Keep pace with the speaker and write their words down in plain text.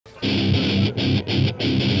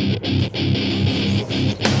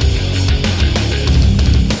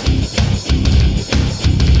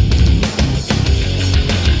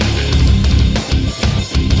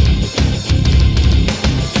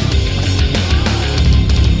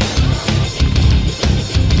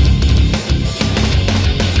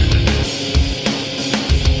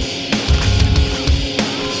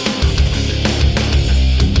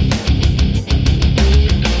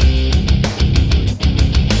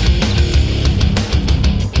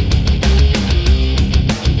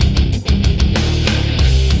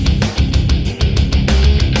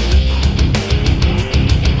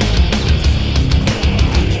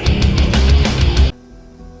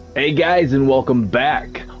Hey guys, and welcome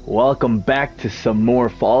back. Welcome back to some more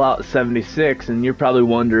Fallout 76, and you're probably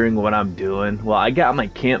wondering what I'm doing. Well, I got my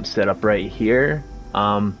camp set up right here,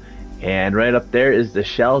 and right up there is the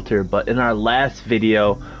shelter. But in our last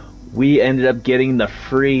video, we ended up getting the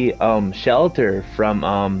free shelter from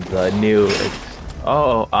the new.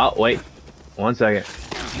 Oh, wait, 1 second.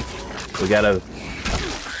 We got a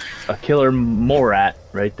killer mole rat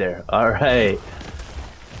right there. All right.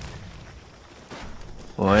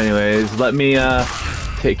 Well, anyways, let me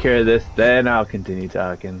take care of this, then I'll continue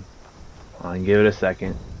talking. Give it a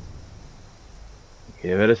second.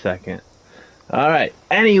 Give it a second. Alright,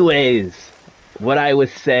 anyways, what I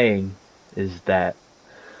was saying is that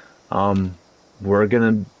we're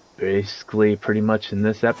gonna basically pretty much in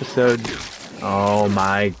this episode, oh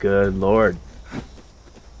my good lord.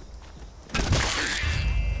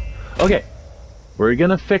 Okay, we're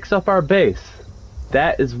gonna fix up our base.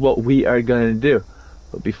 That is what we are gonna do.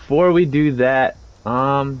 But before we do that,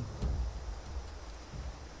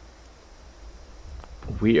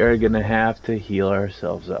 we are gonna have to heal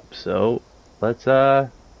ourselves up. So let's do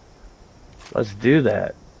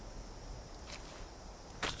that.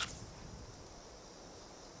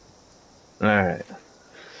 Alright.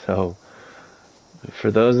 So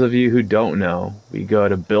for those of you who don't know, we go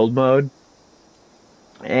to build mode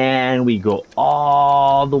and we go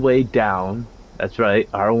all the way down. That's right,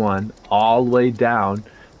 R1, all the way down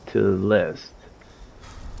to the list.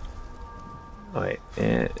 Wait,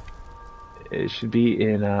 and it should be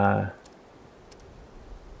in not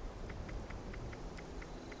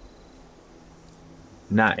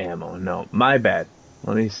ammo, no, my bad.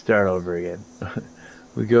 Let me start over again.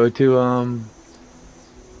 We go to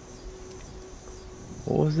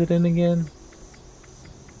what was it in again?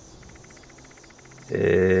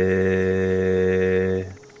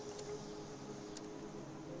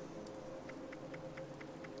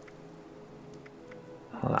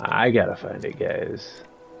 I gotta find it, guys.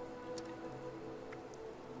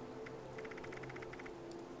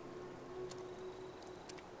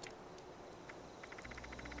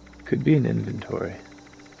 Could be an inventory.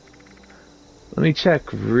 Let me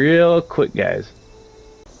check real quick, guys.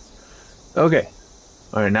 Okay.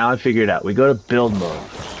 Alright, now I figured it out. We go to build mode.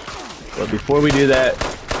 But before we do that...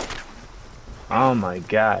 Oh my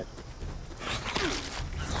god.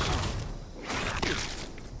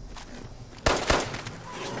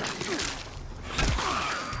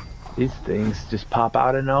 These things just pop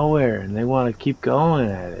out of nowhere and they want to keep going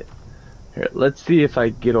at it. Here, let's see if I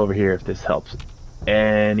get over here if this helps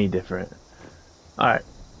any different. Alright.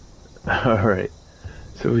 Alright.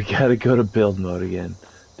 So we gotta go to build mode again.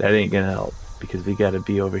 That ain't gonna help because we gotta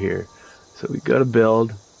be over here. So we go to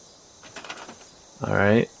build.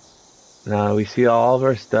 Alright. Now we see all of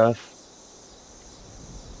our stuff.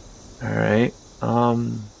 Alright.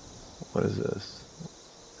 What is this?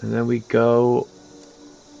 And then we go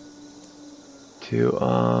to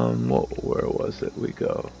where was it we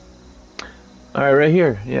go? Alright, right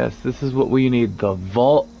here. Yes, this is what we need, the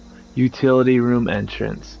vault utility room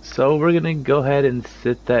entrance. So we're gonna go ahead and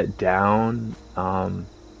sit that down.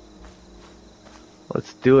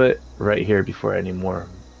 Let's do it right here before any more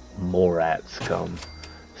mole rats come.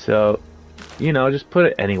 So, you know, just put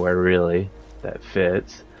it anywhere really that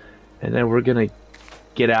fits. And then we're gonna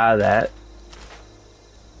get out of that.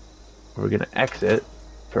 We're gonna exit.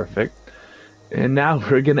 Perfect. And now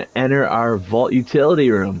we're gonna enter our vault utility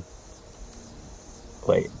room.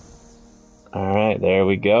 Wait. Alright, there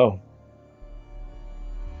we go.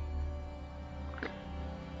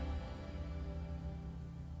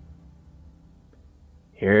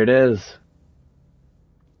 Here it is.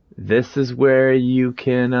 This is where you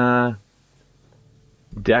can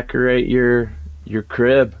decorate your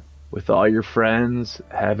crib with all your friends,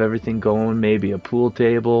 have everything going, maybe a pool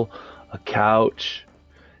table, a couch,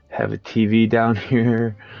 have a TV down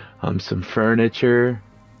here, some furniture,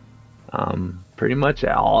 pretty much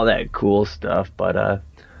all that cool stuff. But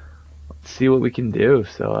let's see what we can do.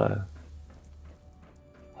 So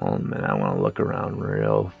Hold on a minute, I want to look around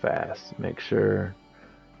real fast. Make sure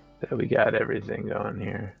that we got everything going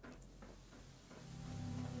here.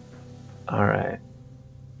 Alright.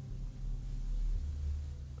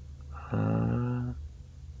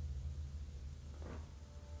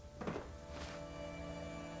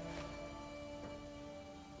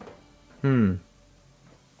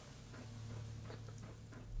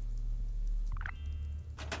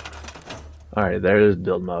 Alright, there's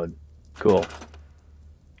build mode. Cool.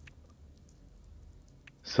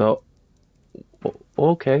 So,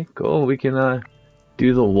 okay, cool. We can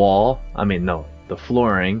do the wall. I mean, no, the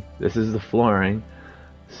flooring. This is the flooring.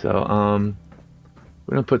 So,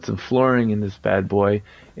 we're gonna put some flooring in this bad boy.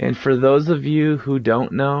 And for those of you who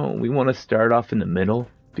don't know, we want to start off in the middle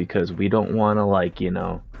because we don't want to, like, you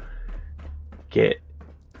know, get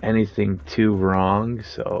anything too wrong.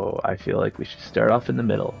 So I feel like we should start off in the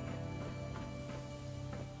middle.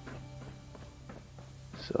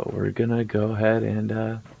 So we're gonna go ahead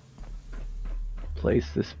and place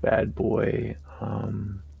this bad boy.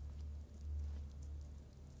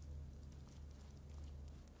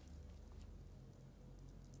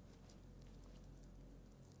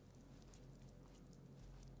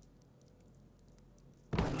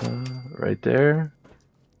 Right there.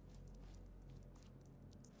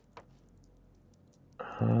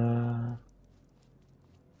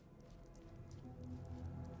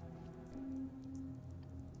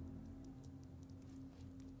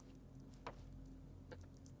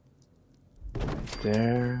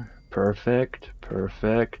 There. Perfect.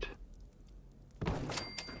 Perfect.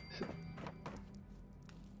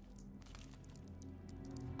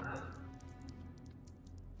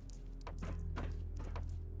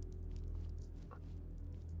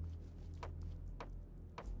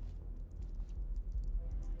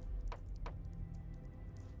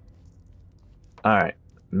 Alright.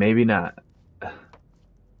 Maybe not.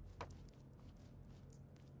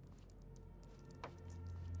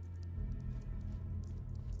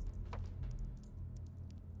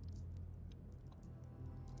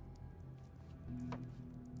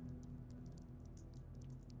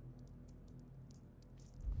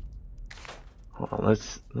 Hold on,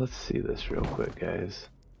 let's see this real quick, guys.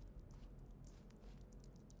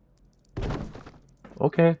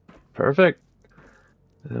 Okay, perfect.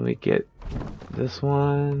 And then we get this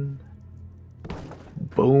one.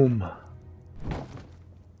 Boom.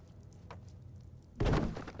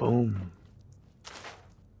 Boom.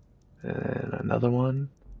 And another one.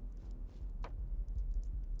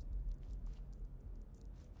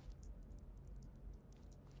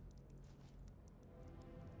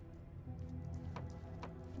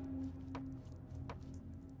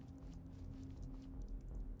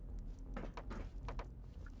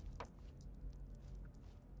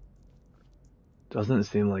 Doesn't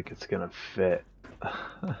seem like it's gonna fit.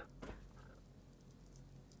 Alright,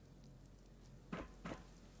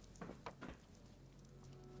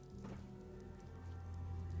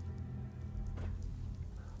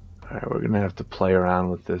 we're gonna have to play around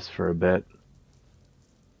with this for a bit.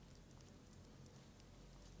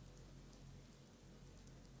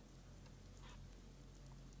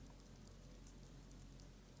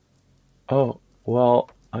 Oh, well,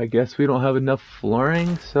 I guess we don't have enough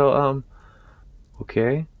flooring, so,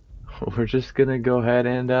 okay. We're just gonna go ahead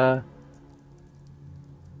and, we're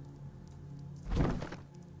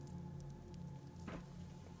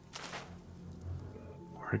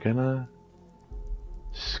gonna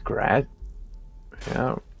scratch.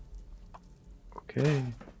 Yeah. Okay.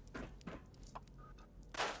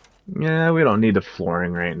 Yeah, we don't need the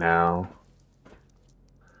flooring right now.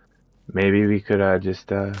 Maybe we could,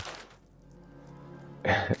 just,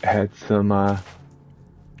 add some,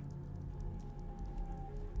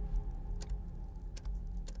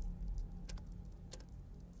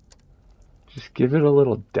 just give it a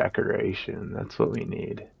little decoration. That's what we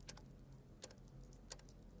need.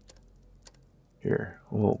 Here,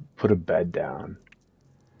 we'll put a bed down.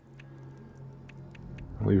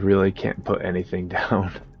 We really can't put anything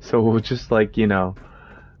down. So we'll just, like, you know.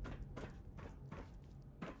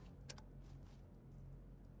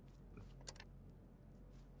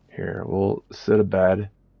 Here, we'll set a bed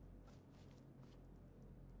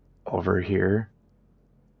over here.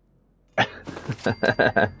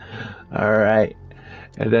 Alright.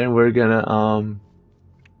 And then we're gonna,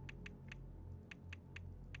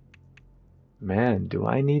 man, do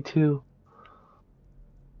I need to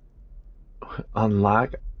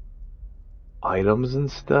unlock items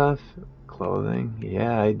and stuff? Clothing?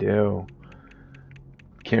 Yeah, I do.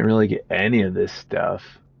 Can't really get any of this stuff.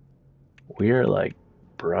 We are, like,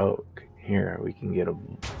 broke. Here, we can get a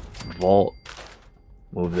vault.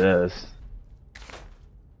 Move this.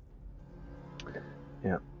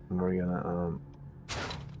 Yeah, we're gonna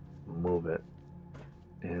move it,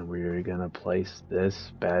 and we're gonna place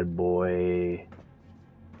this bad boy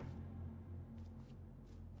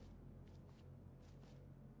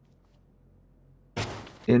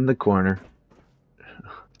in the corner.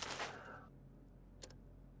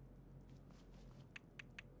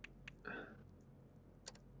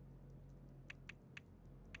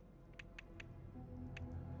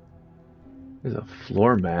 There's a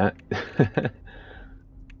floor mat.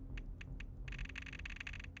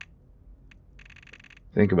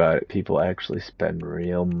 Think about it, people actually spend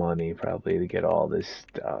real money probably to get all this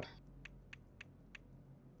stuff.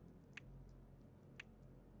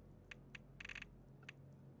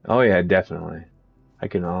 Oh yeah, definitely. I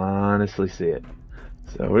can honestly see it.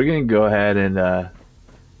 So we're gonna go ahead and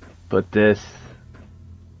put this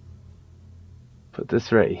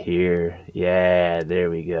right here. Yeah, there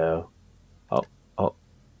we go. Oh, oh,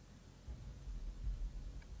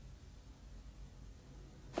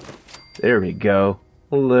 there we go.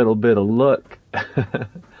 A little bit of look.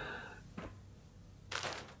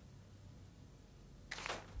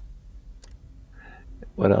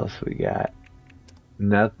 What else we got?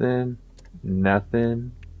 Nothing.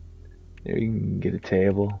 Nothing. There you can get a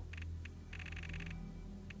table.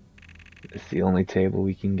 It's the only table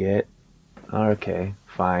we can get. Okay,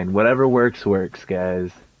 fine. Whatever works, works,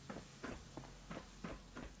 guys.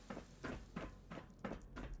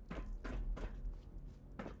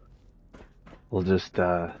 We'll just,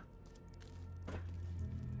 move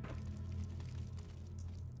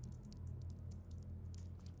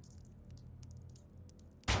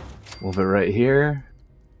it right here.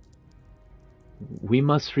 We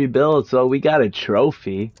must rebuild, so we got a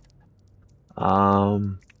trophy.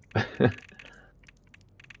 No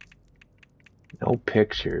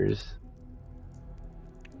pictures.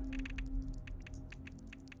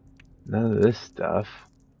 None of this stuff.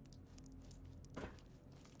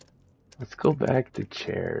 Let's go back to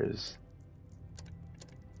chairs.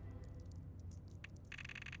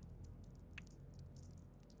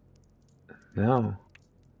 No.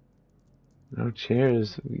 No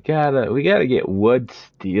chairs. We gotta get wood,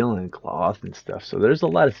 steel, and cloth and stuff. So there's a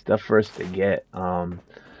lot of stuff for us to get.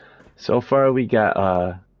 So far we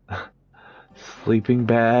got sleeping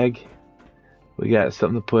bag. We got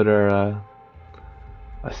something to put our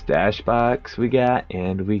a stash box we got,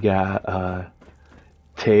 and we got a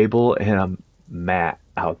table and a mat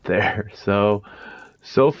out there. So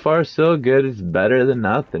far so good. It's better than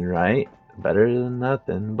nothing, right? Better than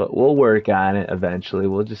nothing, but we'll work on it eventually.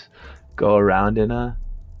 We'll just go around and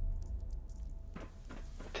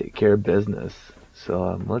take care of business.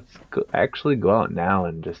 So let's actually go out now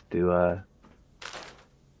and just do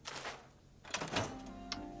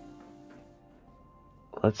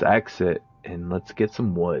let's exit and let's get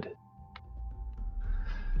some wood.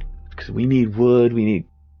 Because we need wood, we need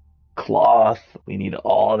cloth, we need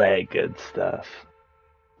all that good stuff.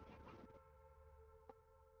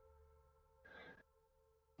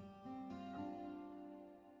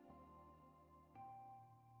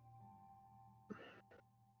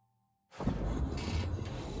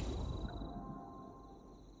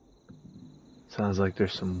 Sounds like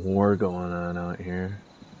there's some war going on out here.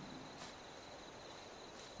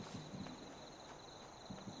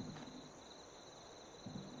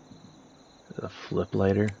 A flip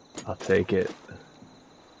lighter, I'll take it.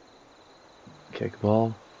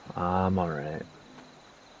 Kickball, I'm alright.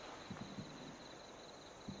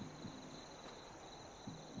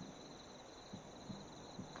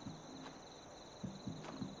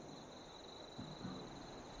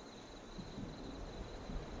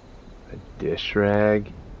 A dish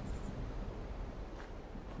rag.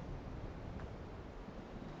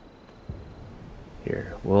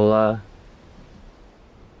 Here, we'll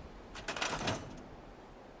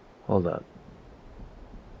hold up.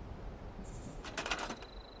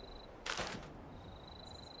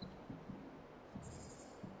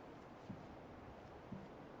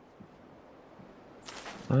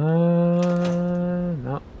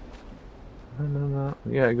 No. No.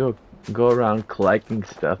 We gotta go around collecting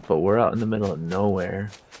stuff, but we're out in the middle of nowhere.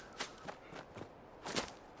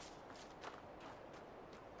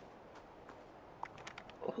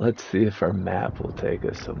 Let's see if our map will take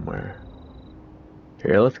us somewhere.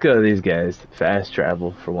 Here, let's go to these guys. Fast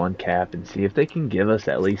travel for one cap and see if they can give us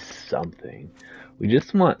at least something. We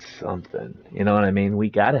just want something. You know what I mean? We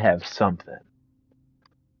gotta have something.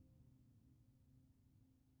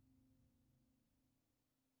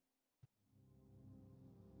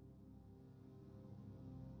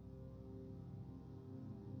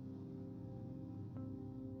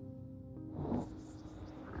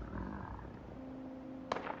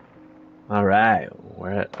 Alright, We're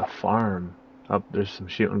at a farm. Oh, there's some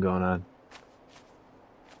shooting going on.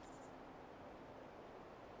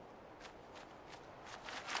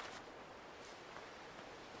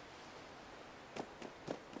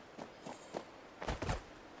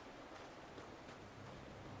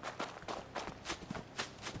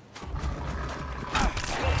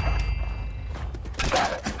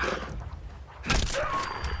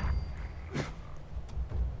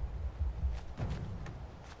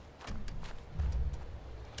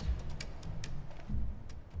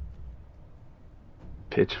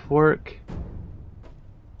 Pitchfork?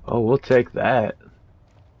 Oh, we'll take that.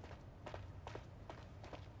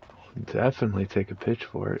 Definitely take a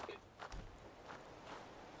pitchfork.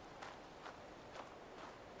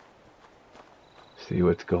 See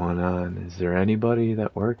what's going on. Is there anybody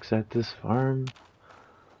that works at this farm?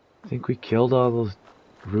 I think we killed all those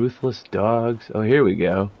ruthless dogs. Oh, here we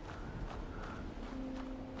go.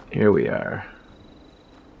 Here we are.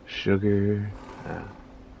 Sugar.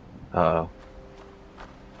 Uh-oh.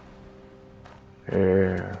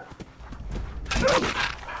 There.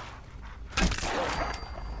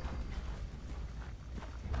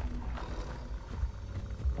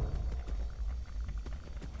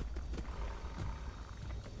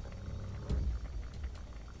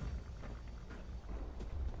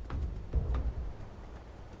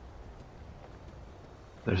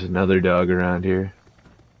 There's another dog around here.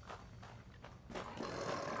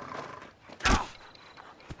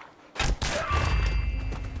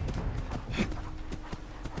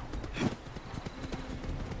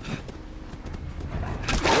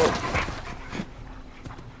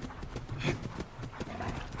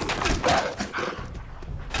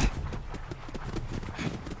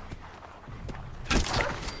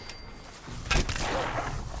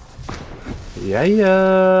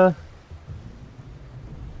 Yeah.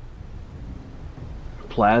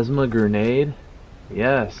 Plasma grenade?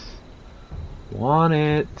 Yes. Want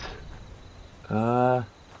it. Let's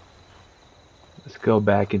go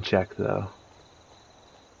back and check though.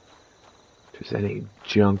 If there's any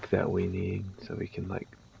junk that we need so we can like...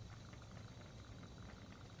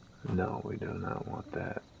 No, we do not want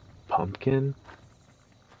that. Pumpkin?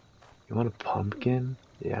 You want a pumpkin?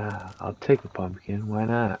 Yeah, I'll take a pumpkin. Why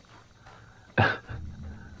not?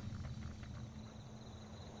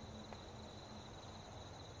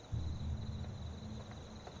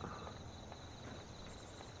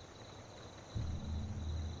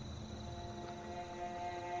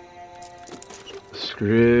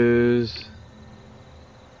 Screws.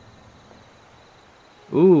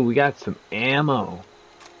 Ooh, we got some ammo.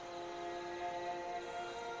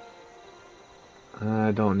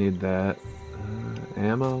 I don't need that.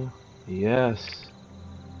 Ammo? Yes.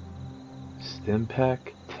 Stimpack?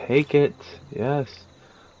 Take it. Yes.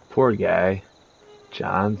 Poor guy.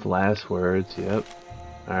 John's last words. Yep.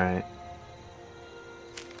 Alright.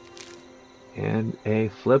 And a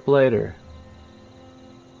flip later.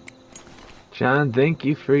 John, thank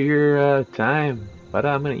you for your time, but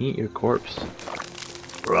I'm gonna eat your corpse.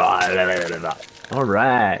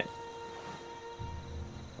 Alright.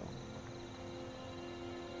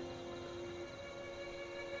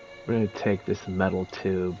 We're gonna take this metal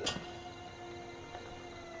tube.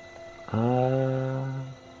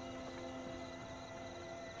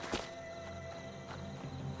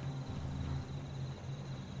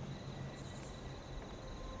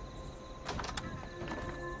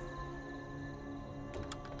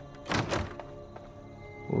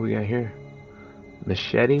 What we got here?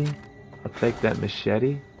 Machete? I'll take that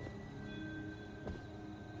machete.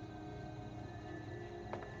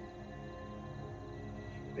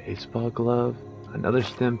 Baseball glove. Another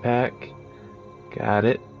stim pack. Got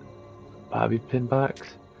it. Bobby pin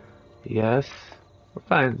box. Yes. We're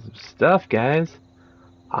finding some stuff, guys.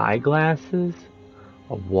 Eyeglasses.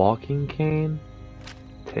 A walking cane.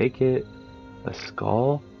 Take it. A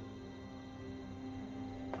skull.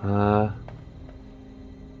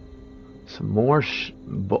 Some more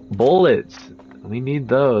bullets. We need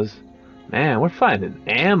those. Man, we're finding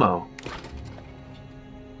ammo.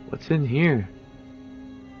 What's in here?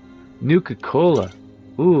 Nuka-Cola.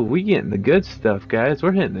 Ooh, we getting the good stuff, guys.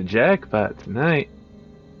 We're hitting the jackpot tonight.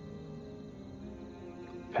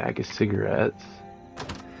 Pack of cigarettes.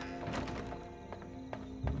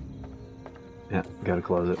 Yeah, gotta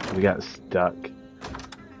close it. We got stuck.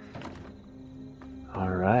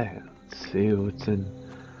 Alright, let's see what's in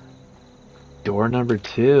door number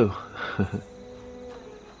 2.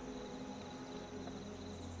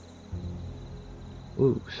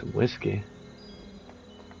 Ooh, some whiskey.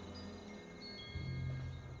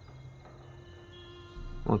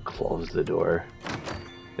 I'll close the door.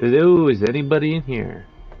 Ooh, is anybody in here?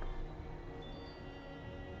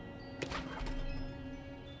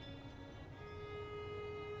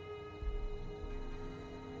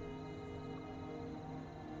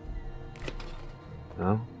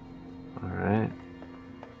 No? Alright.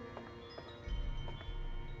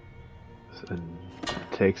 And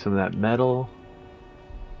take some of that metal.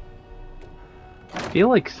 I feel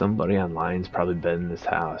like somebody online's probably been in this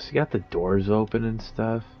house. You got the doors open and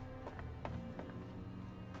stuff.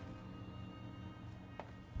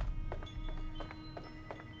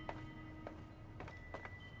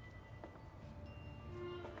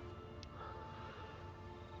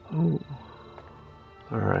 Oh.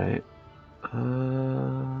 Alright.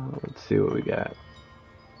 Let's see what we got.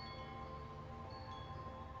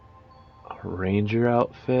 A ranger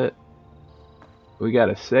outfit. We got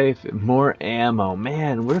a safe. More ammo.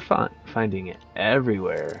 Man, we're finding it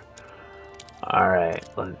everywhere. Alright,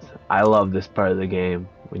 I love this part of the game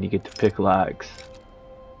when you get to pick locks.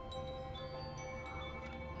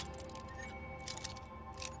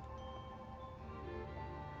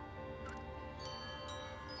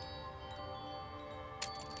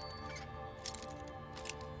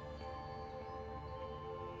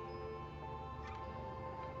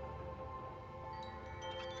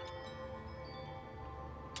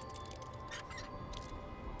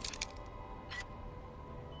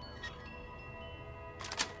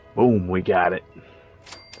 Boom, we got it.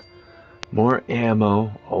 More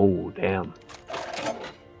ammo. Oh, damn.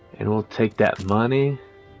 And we'll take that money.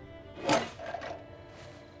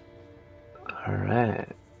 Alright.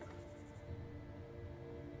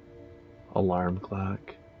 Alarm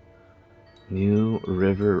clock. New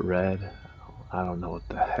River Red. I don't know what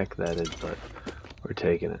the heck that is, but we're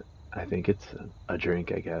taking it. I think it's a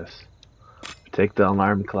drink, I guess. Take the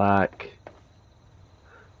alarm clock.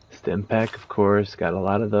 Stim pack, of course. Got a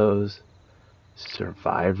lot of those.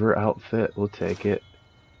 Survivor outfit. We'll take it.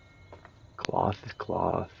 Cloth is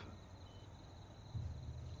cloth.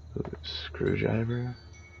 Ooh, screwdriver.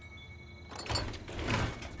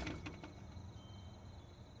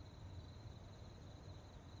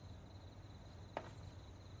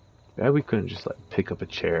 Yeah, we couldn't just like pick up a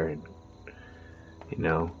chair and, you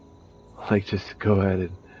know, like just go ahead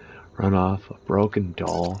and run off. A broken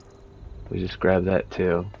doll. We just grab that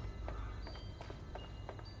too.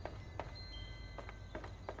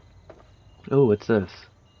 Oh, what's this?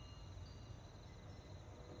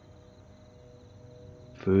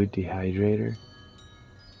 Food dehydrator.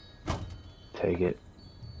 Take it.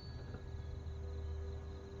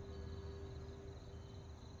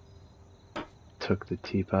 Took the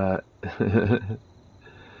teapot.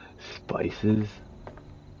 Spices.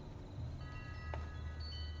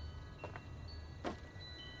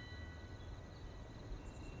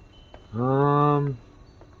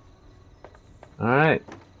 Alright.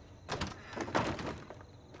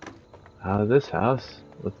 Out of this house.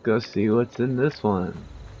 Let's go see what's in this one.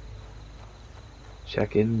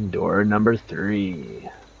 Check in door number 3.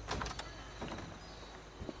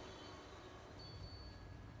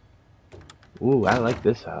 Ooh, I like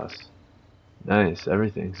this house. Nice,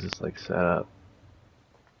 everything's just like set up.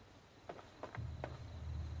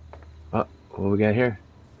 Oh, what we got here?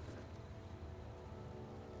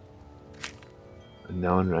 A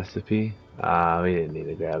known recipe? Ah, we didn't need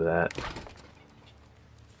to grab that.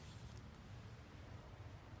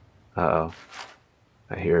 Uh-oh.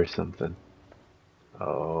 I hear something.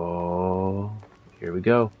 Oh, here we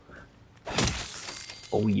go.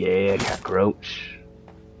 Oh yeah, cockroach.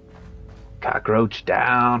 Cockroach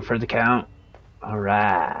down for the count.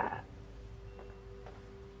 Alright.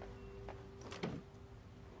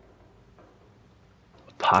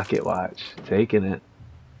 Pocket watch. Taking it.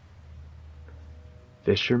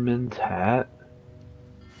 Fisherman's hat.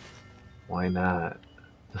 Why not?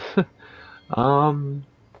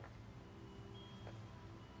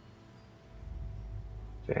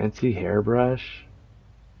 Fancy hairbrush.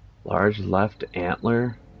 Large left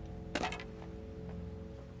antler.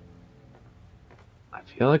 I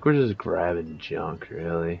feel like we're just grabbing junk,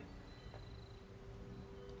 really.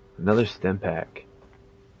 Another stim pack.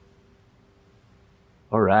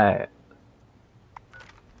 Alright.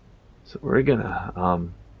 So we're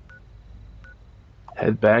gonna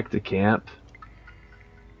head back to camp.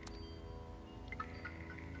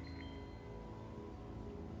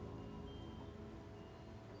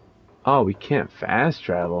 Oh, we can't fast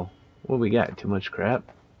travel. What we got? Too much crap?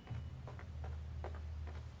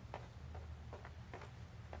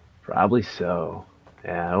 Probably so.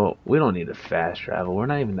 Yeah, well, we don't need to fast travel. We're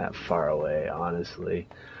not even that far away, honestly.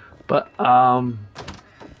 But,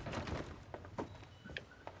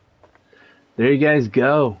 there you guys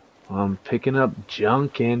go. Picking up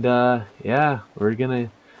junk and, yeah, we're gonna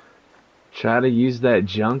try to use that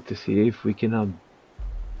junk to see if we can,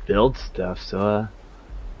 build stuff. So,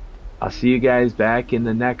 I'll see you guys back in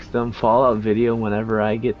the next Fallout video whenever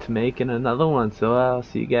I get to making another one. So I'll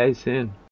see you guys soon.